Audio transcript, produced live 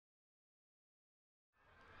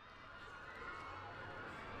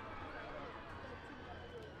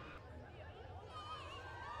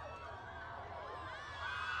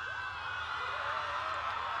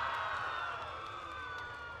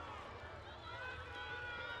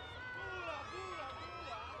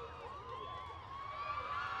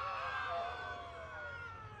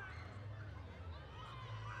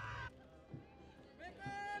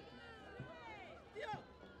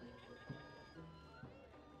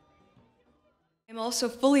I'm also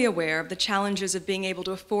fully aware of the challenges of being able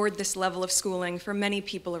to afford this level of schooling for many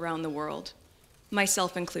people around the world,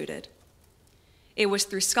 myself included. It was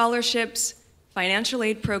through scholarships, financial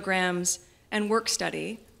aid programs, and work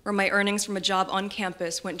study, where my earnings from a job on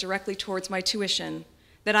campus went directly towards my tuition,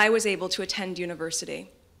 that I was able to attend university.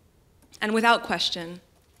 And without question,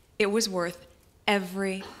 it was worth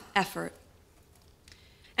every effort.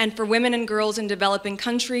 And for women and girls in developing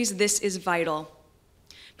countries, this is vital.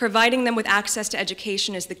 Providing them with access to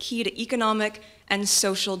education is the key to economic and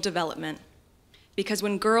social development. Because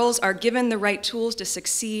when girls are given the right tools to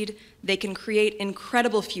succeed, they can create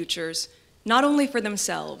incredible futures, not only for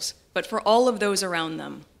themselves, but for all of those around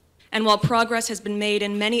them. And while progress has been made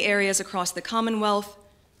in many areas across the Commonwealth,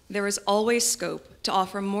 there is always scope to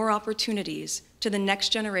offer more opportunities to the next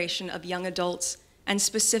generation of young adults, and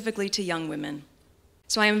specifically to young women.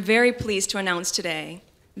 So I am very pleased to announce today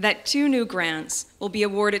that 2 new grants will be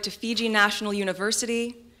awarded to Fiji National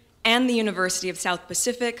University and the University of South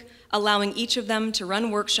Pacific, allowing each of them to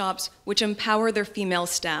run workshops which empower their female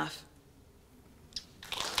staff.